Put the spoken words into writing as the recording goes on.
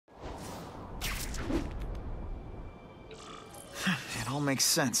all makes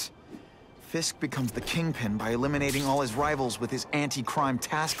sense. Fisk becomes the kingpin by eliminating all his rivals with his anti-crime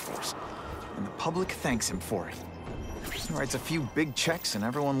task force. And the public thanks him for it. He writes a few big checks and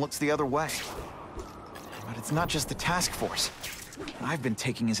everyone looks the other way. But it's not just the task force. I've been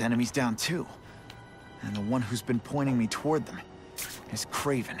taking his enemies down too. And the one who's been pointing me toward them is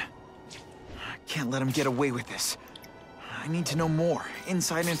Kraven. I can't let him get away with this. I need to know more,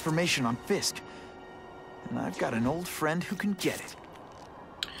 inside information on Fisk. And I've got an old friend who can get it.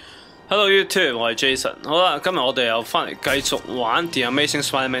 Hello YouTube， 我係 Jason。好啦，今日我哋又翻嚟繼續玩《The Amazing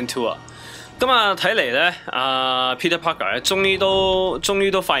Spider-Man 2》啊。咁啊，睇嚟咧，Peter Parker 咧，終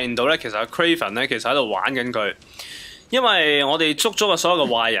於都發現到咧，其實Kraven 咧，其實喺度玩緊佢。因為我哋捉咗嘅所有嘅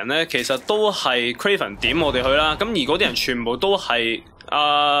壞人咧，其實都係 Kraven 點我哋去啦。咁而嗰啲人全部都係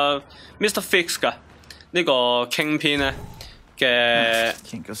Mr. Fix 㗎呢個 Kingpin 咧嘅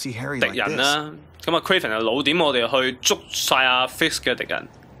敵人啦。咁啊 ，Kraven 就老點我哋去捉晒阿 Fix 嘅敵人。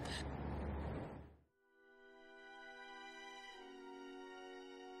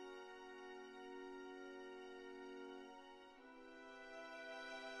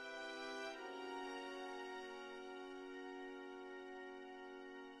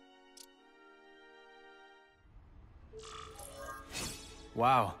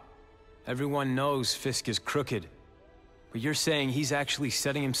Wow. Everyone knows Fisk is crooked. But you're saying he's actually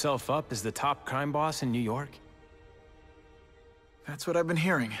setting himself up as the top crime boss in New York? That's what I've been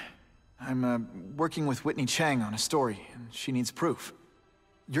hearing. I'm working with Whitney Chang on a story, and she needs proof.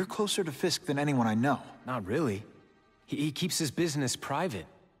 You're closer to Fisk than anyone I know. Not really. He keeps his business private.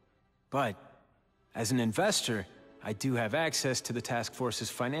 But, as an investor, I do have access to the task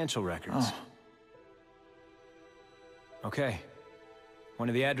force's financial records. Oh. Okay. One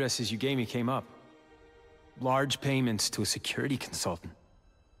of the addresses you gave me came up. Large payments to a security consultant.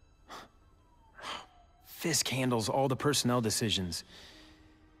 Fisk handles all the personnel decisions.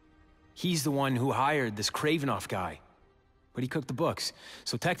 He's the one who hired this Kravinoff guy. But he cooked the books,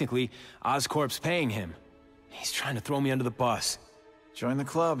 so technically, Oscorp's paying him. He's trying to throw me under the bus. Join the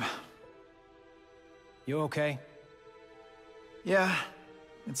club. You okay? Yeah,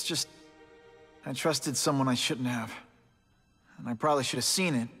 it's just... I trusted someone I shouldn't have. And I probably should have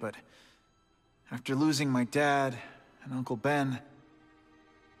seen it, but... after losing my dad and Uncle Ben...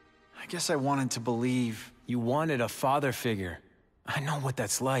 I guess I wanted to believe... You wanted a father figure. I know what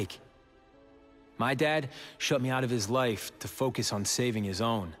that's like. My dad shut me out of his life to focus on saving his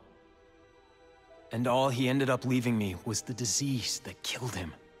own. And all he ended up leaving me was the disease that killed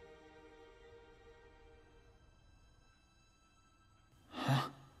him. Huh?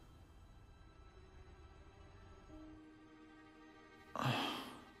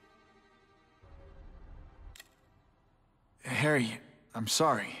 Harry, I'm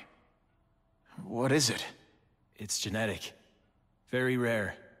sorry. What is it? It's genetic. Very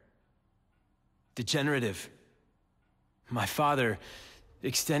rare. Degenerative. My father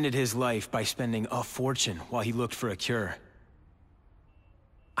extended his life by spending a fortune while he looked for a cure.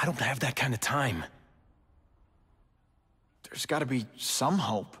 I don't have that kind of time. There's gotta be some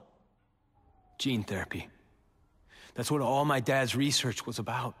hope. Gene therapy. That's what all my dad's research was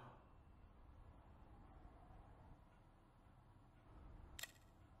about.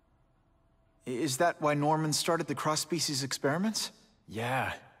 Is that why Norman started the cross-species experiments?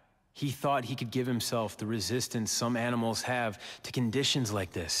 Yeah. He thought he could give himself the resistance some animals have to conditions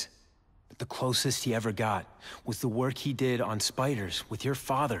like this. But the closest he ever got was the work he did on spiders with your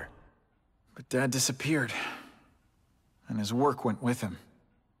father. But Dad disappeared. And his work went with him.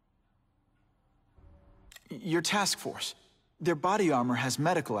 Your task force. Their body armor has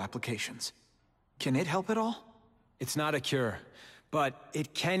medical applications. Can it help at all? It's not a cure. But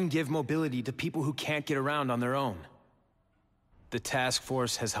it can give mobility to people who can't get around on their own. The task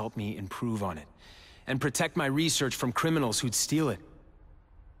force has helped me improve on it, and protect my research from criminals who'd steal it.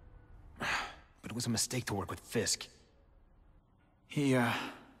 But it was a mistake to work with Fisk. He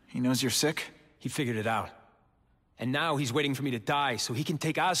knows you're sick? He figured it out. And now he's waiting for me to die so he can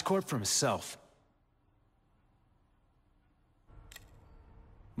take Oscorp for himself.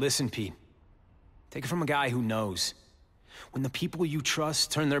 Listen, Pete. Take it from a guy who knows. When the people you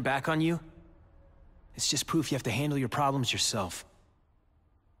trust turn their back on you, it's just proof you have to handle your problems yourself.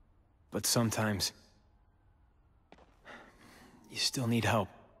 But sometimes, you still need help.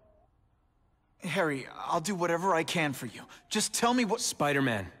 Harry, I'll do whatever I can for you. Just tell me what—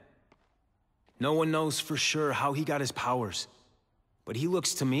 Spider-Man. No one knows for sure how he got his powers. But he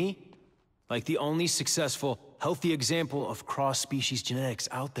looks to me like the only successful, healthy example of cross-species genetics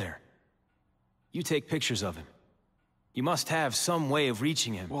out there. You take pictures of him. You must have some way of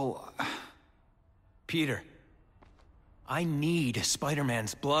reaching him. Well... Peter, I need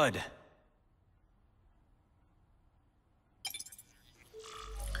Spider-Man's blood.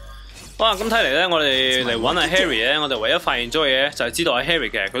 哇！咁睇嚟咧，我哋嚟揾阿 Harry 咧，我哋唯一發現咗嘅嘢就係知道阿 Harry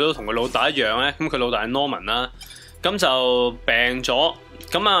其實佢都同佢老豆一樣咧。咁佢老豆係 Norman 啦，咁就病咗。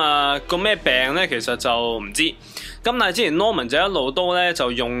咁啊個咩病咧？其實就唔知。咁但係之前 Norman 就一路都咧就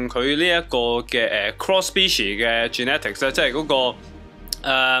用佢呢一個嘅cross species 嘅 genetics 咧，即係嗰個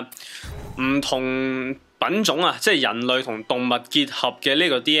唔同品種啊，即係人類同動物結合嘅呢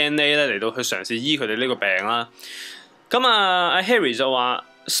個 DNA 咧嚟到去嘗試醫佢哋呢個病啦。咁啊阿 Harry 就話。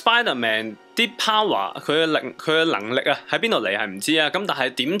Spider-Man 啲 power 佢嘅能力啊喺邊度嚟係唔知啊，咁但係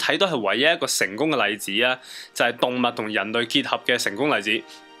點睇都係唯一一個成功嘅例子啊，就係動物同人類結合嘅成功例子。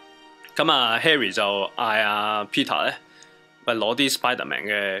咁啊 Harry 就嗌阿 Peter 咧，喂攞啲 Spider-Man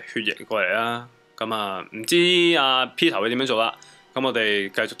嘅血液過嚟啦。咁啊唔知阿 Peter 會點樣做啦？咁我哋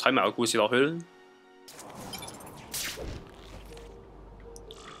繼續睇埋個故事落去啦。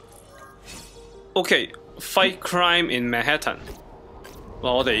OK，fight crime in Manhattan。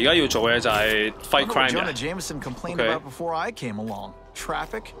我哋而家要做嘅就係 fight crime 嘅。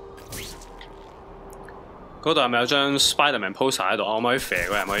嗰度係咪有張 Spider-Man poster 喺度？我可唔可以射佢？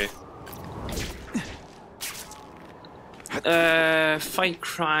係咪可以？fight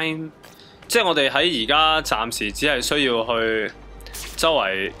crime， 即係我哋喺而家暫時只係需要去周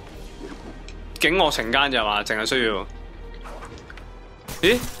圍警惡懲奸啫嘛，淨係需要。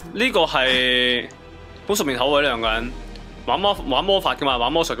咦？呢個係好熟面口喎，呢兩個人。玩魔法噶嘛，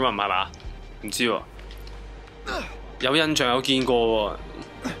玩魔術噶嘛，唔係嘛？唔知喎，有印象有見過喎。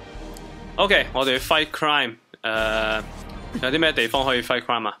OK， 我哋 fight crime， 有啲咩地方可以 fight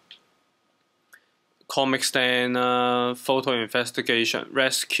crime 啊 ？Comic stand 啦 ，photo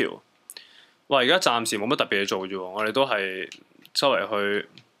investigation，rescue。哇！而家暫時冇乜特別嘢做啫喎，我哋都係周圍去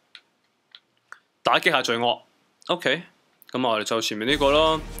打擊下罪惡。OK， 咁我哋就前面呢個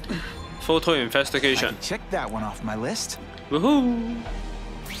咯。Photo investigation. Check that one off my list. Woohoo!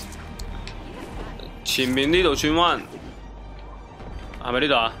 前面呢度轉彎，係咪呢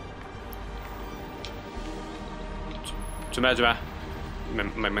度啊？做咩？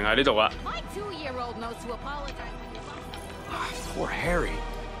明係呢度啊 ！Poor Harry.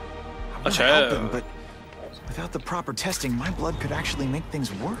 阿切 But without the proper testing, my blood could actually make things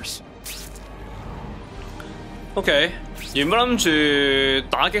worse. OK， 原本諗住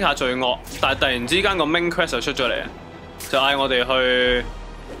打擊下罪惡，但係突然之間個 main quest 就出咗嚟，就嗌我哋去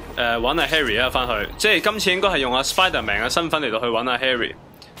揾阿 Harry 啊，翻去。即係今次應該係用阿 Spider-Man 嘅身份嚟到去揾阿 Harry。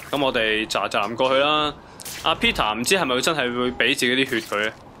咁我哋站過去啦。阿 Peter 唔知係咪真係會俾自己啲血佢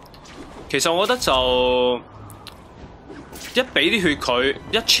咧？其實我覺得就一俾啲血佢，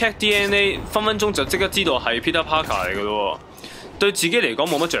一 check DNA， 分分鐘就即刻知道係 Peter Parker 嚟嘅咯。對自己嚟講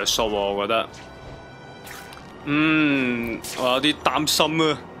冇乜着數喎，我覺得。我有啲擔心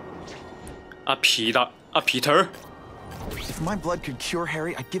啊。阿 Peter。 If my blood could cure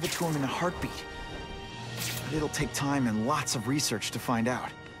Harry, I'd give it to him in a heartbeat. But it'll take time and lots of research to find out.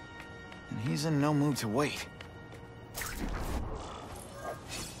 And he's in no mood to wait.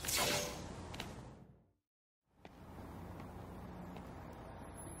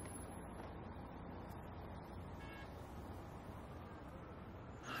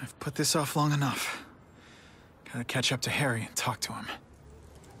 I've put this off long enough. Gotta catch up to Harry and talk to him.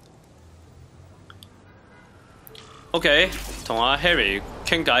 OK， 同阿 Harry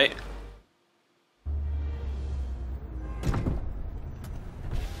傾偈。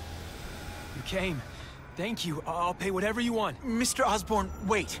You came. Thank you. I'll pay whatever you want. Mr. Osborn,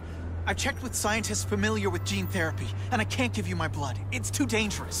 wait. I've checked with scientists familiar with gene therapy, and I can't give you my blood. It's too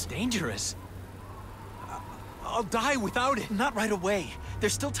dangerous. Dangerous? I'll die without it. Not right away.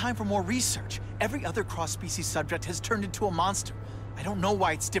 There's still time for more research. Every other cross-species subject has turned into a monster. I don't know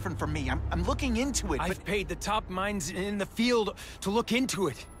why it's different from me. I'm looking into it, but... I've paid the top minds in the field to look into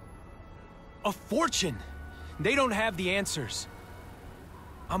it. A fortune. They don't have the answers.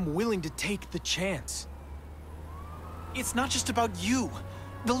 I'm willing to take the chance. It's not just about you.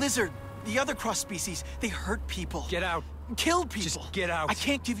 The lizard, the other cross-species, they hurt people. Get out. Kill people. Just get out. I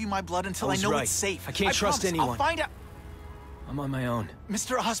can't give you my blood until I know it's safe. I can't trust anyone. I'll find out. I'm on my own.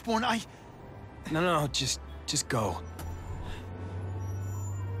 Mr. Osborn, No, just go.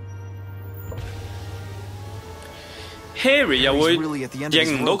 Harry 又會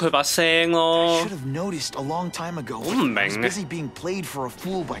認唔到佢把聲咯。I should have noticed a long time ago. 我唔明 I was busy being played for a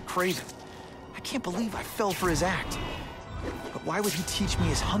fool by Kraven. I can't believe I fell for his act. But why would he teach me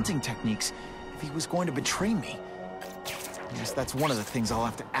his hunting techniques if he was going to betray me? I guess that's one of the things I'll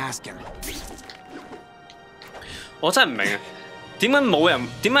have to ask him. 我真係唔明啊，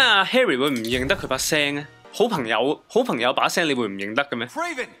點解阿 Harry 會唔認得佢把聲咧？好朋友把聲你會唔認得嘅咩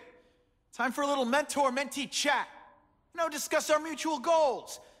Kraven, time for a little mentor-mentee chat. Discuss our mutual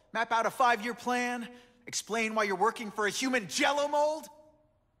goals. Map out a 5-year plan. Explain why you're working for a human jello mold.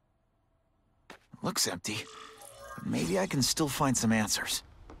 Looks empty. Maybe I can still find some answers.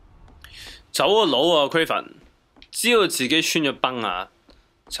 走個佬啊 ，Kraven， 知道自己穿咗崩啊，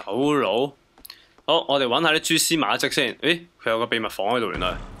走佬。好，我哋揾下啲蛛絲馬跡先。誒，佢有個秘密房喺度，原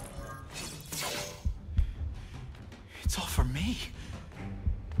來。It's all for me.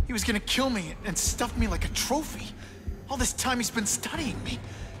 He was gonna kill me and stuff me like a trophy. All this time he's been studying me,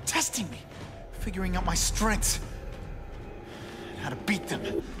 testing me, figuring out my strengths, how to beat them.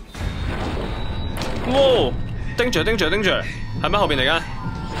 哇！盯住，係咪後邊嚟㗎？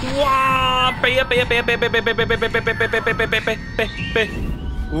哇！避！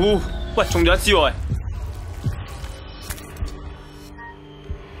喂，中咗一招喎！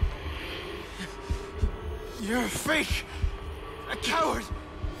 You're a fake, a coward.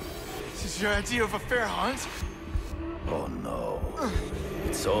 This is your idea of a fair hunt? Oh no,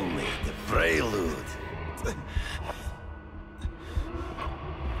 it's only the prelude.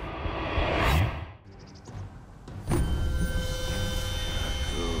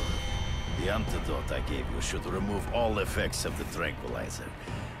 The antidote I gave you should remove all effects of the tranquilizer.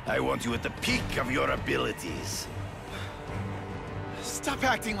 I want you at the peak of your abilities. Stop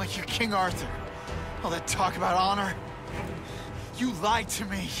acting like you're King Arthur. All that talk about honor. You lied to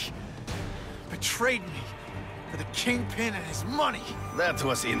me. Betrayed me. For the Kingpin and his money. That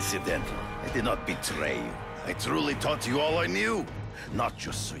was incidental. I did not betray you. I truly taught you all I knew. Not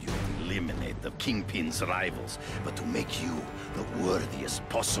just so you could eliminate the Kingpin's rivals, but to make you the worthiest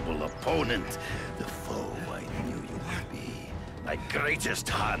possible opponent. The foe I knew you would be. My greatest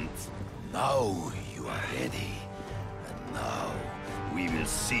hunt. Now you are ready. And now we will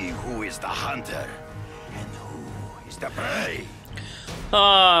see who is the hunter and who is the prey.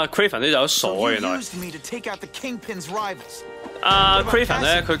 啊 ，Kraven 呢就有傻原來。Kraven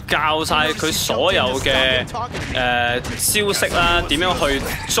咧，佢教晒佢所有嘅招式啦，點樣去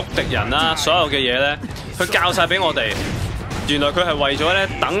捉敵人啦，所有嘅嘢咧，佢教晒俾我哋。原來佢係為咗咧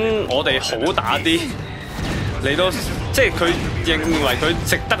等我哋好打啲，嚟到即係佢認為佢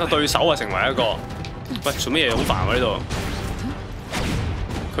值得嘅對手啊，成為一個。喂，做咩嘢好煩喎呢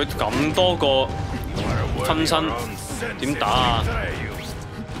度？佢咁多個分身點打啊？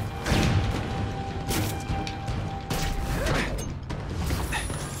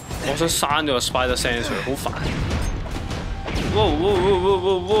 我想刪咗個 Spider Sense 好煩。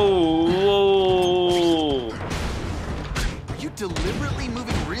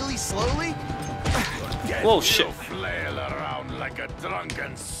哇 shit！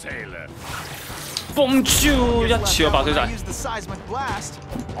 嘣招一次就爆死晒。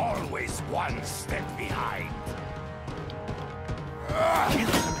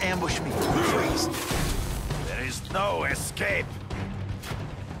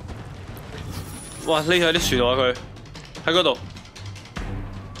哇！匿喺啲樹度啊！佢喺嗰度。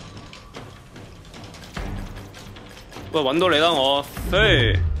喂，揾到你啦我！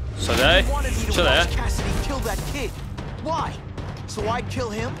嘿，傻仔，出嚟啊！ So I'd kill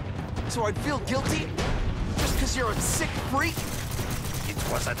him? So I'd feel guilty? Just because you're a sick freak? It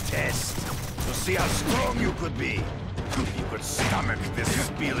was a test to see how strong you could be. You could stomach this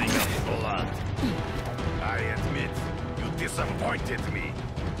spilling of blood. I admit, you disappointed me.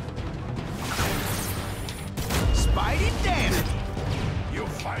 Spidey damn it! You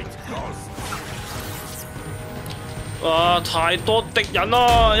fight ghosts. 哇！太多敵人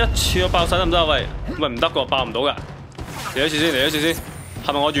啦，一次就爆晒得唔得啊？喂，唔得㗎，爆唔到㗎。嚟一次先，嚟一次先。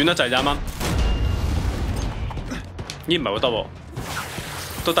係咪我遠得滯咋啱啱？咦，唔係好得喎，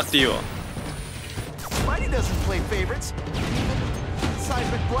都得啲喎。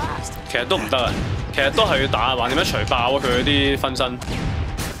其實都唔得啊，其實都係要打，橫掂一除爆佢嗰啲分身。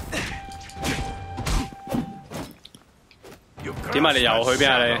點啊？你又去邊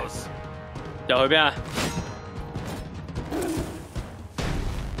啊？你又去邊啊？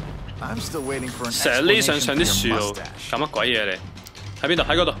成日匿上啲樹度，搞乜鬼嘢你？喺邊度？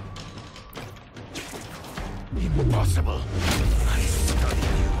喺嗰度。Impossible. I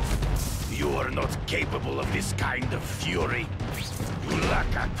studied you. You are not capable of this kind of fury. You lack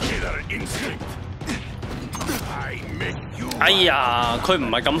a killer instinct. I make you. 哎呀，佢唔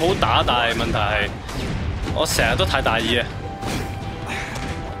係咁好打，但係問題係我成日都太大意啊！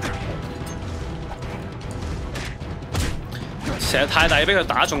成日太大意，俾佢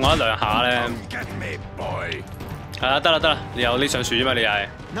打中我一兩下咧。係啊，得啦得啦，你有呢上樹啫嘛，你係。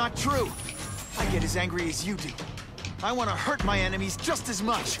Not true. I get as angry as you do. I want to hurt my enemies just as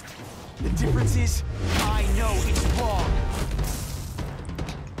much. The difference is, I know it's wrong.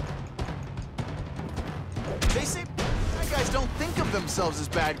 They say bad guys don't think of themselves as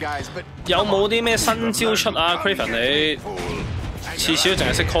bad guys, but 有冇啲咩新招出啊 ？Kraven 你次次都淨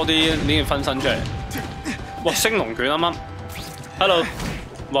係識 call 啲呢件分身出嚟。哇！升龍拳啱啱 ，hello，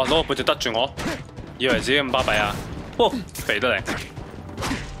 哇！攞個背脊得住我，以為自己咁巴閉啊！哇！肥得嚟，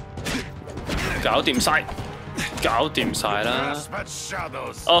搞掂晒，搞掂晒啦！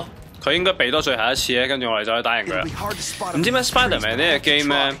哦，佢應該避多最後一次咧，跟住我哋就可以打贏佢啦。唔知咩 Spider-Man 呢個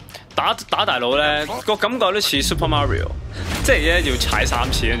game 咧，打大佬咧個感覺都似 Super Mario， 即係咧要踩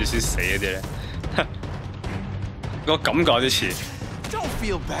3次跟住先死嗰啲咧，個感覺有啲似。Don't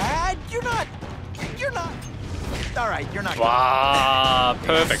feel bad. You're not. All right, you're not. 哇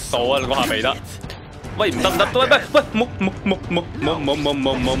 ，perfect 到啊！你嗰下避得。喂，唔得，喂，冇，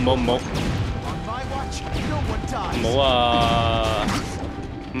唔好啊！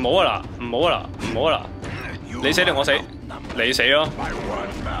唔好啊啦！你死定我死？你死咯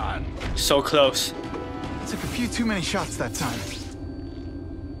 ！So close. Took a few too many shots that time.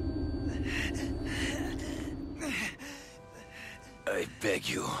 I beg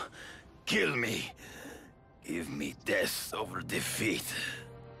you, kill me. Give me death over defeat.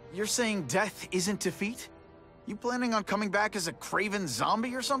 You're saying death isn't defeat? You planning on coming back as a Kraven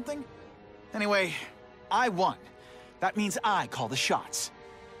zombie or something? Anyway, I won. That means I call the shots.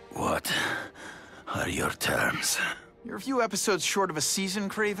 What are your terms? You're a few episodes short of a season,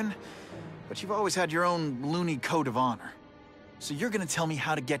 Kraven, but you've always had your own loony code of honor. So you're gonna tell me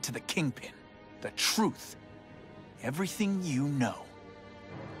how to get to the Kingpin, the truth, everything you know.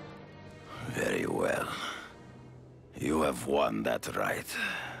 Very well. You have won that right.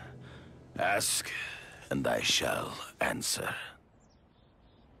 Ask, and I shall answer.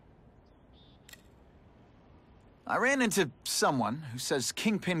 I ran into someone who says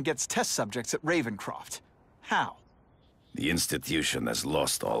Kingpin gets test subjects at Ravencroft. How? The institution has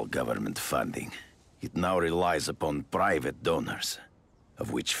lost all government funding. It now relies upon private donors,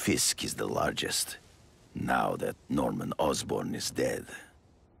 of which Fisk is the largest, now that Norman Osborn is dead.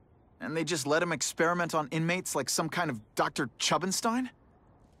 And they just let him experiment on inmates like some kind of Dr. Chubbenstein?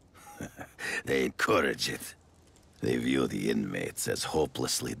 They encourage it. They view the inmates as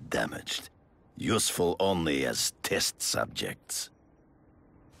hopelessly damaged, useful only as test subjects.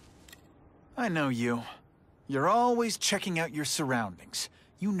 I know you. You're always checking out your surroundings.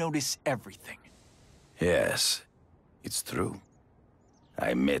 You notice everything. Yes, it's true.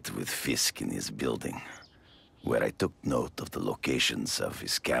 I met with Fisk in his building, where I took note of the locations of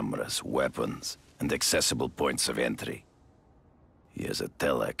his cameras, weapons, and accessible points of entry. He has a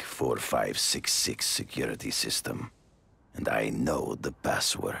Telec 4566 security system, and I know the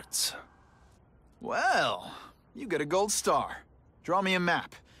passwords. Well, you get a gold star. Draw me a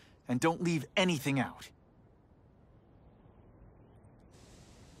map, and don't leave anything out.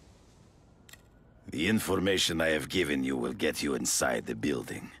 The information I have given you will get you inside the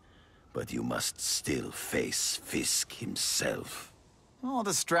building, but you must still face Fisk himself. I'll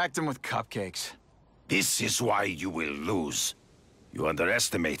distract him with cupcakes. This is why you will lose. You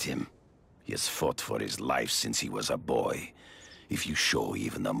underestimate him. He has fought for his life since he was a boy. If you show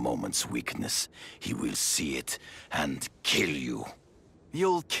even a moment's weakness, he will see it and kill you. The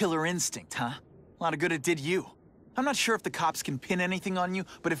old killer instinct, huh? A lot of good it did you. I'm not sure if the cops can pin anything on you,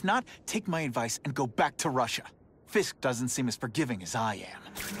 but if not, take my advice and go back to Russia. Fisk doesn't seem as forgiving as I am.